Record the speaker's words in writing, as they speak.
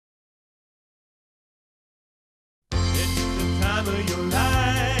time of your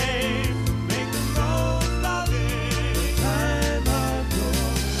life. Make the most of it. Time of your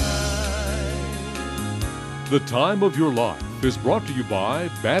life. The Time of Your Life is brought to you by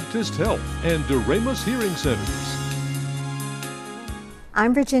Baptist Health and Doremus Hearing Centers.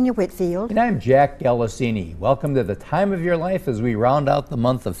 I'm Virginia Whitfield. And I'm Jack Gallicini. Welcome to the Time of Your Life as we round out the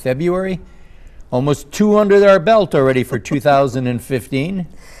month of February. Almost 2 under our belt already for 2015.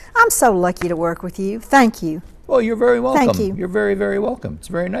 I'm so lucky to work with you. Thank you. Well, you're very welcome. Thank you. You're very, very welcome. It's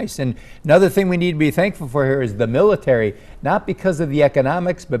very nice. And another thing we need to be thankful for here is the military, not because of the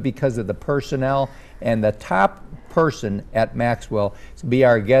economics, but because of the personnel. And the top person at Maxwell to be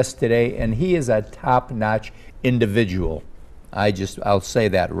our guest today, and he is a top-notch individual. I'll say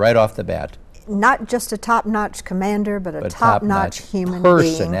that right off the bat. Not just a top-notch commander, but a top-notch human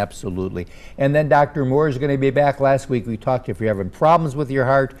person, being. Absolutely. And then Dr. Moore is going to be back. Last week we talked if you're having problems with your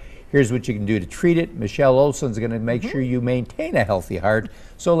heart, here's what you can do to treat it. Michelle Olson's going to make sure you maintain a healthy heart.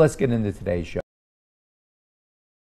 So let's get into today's show.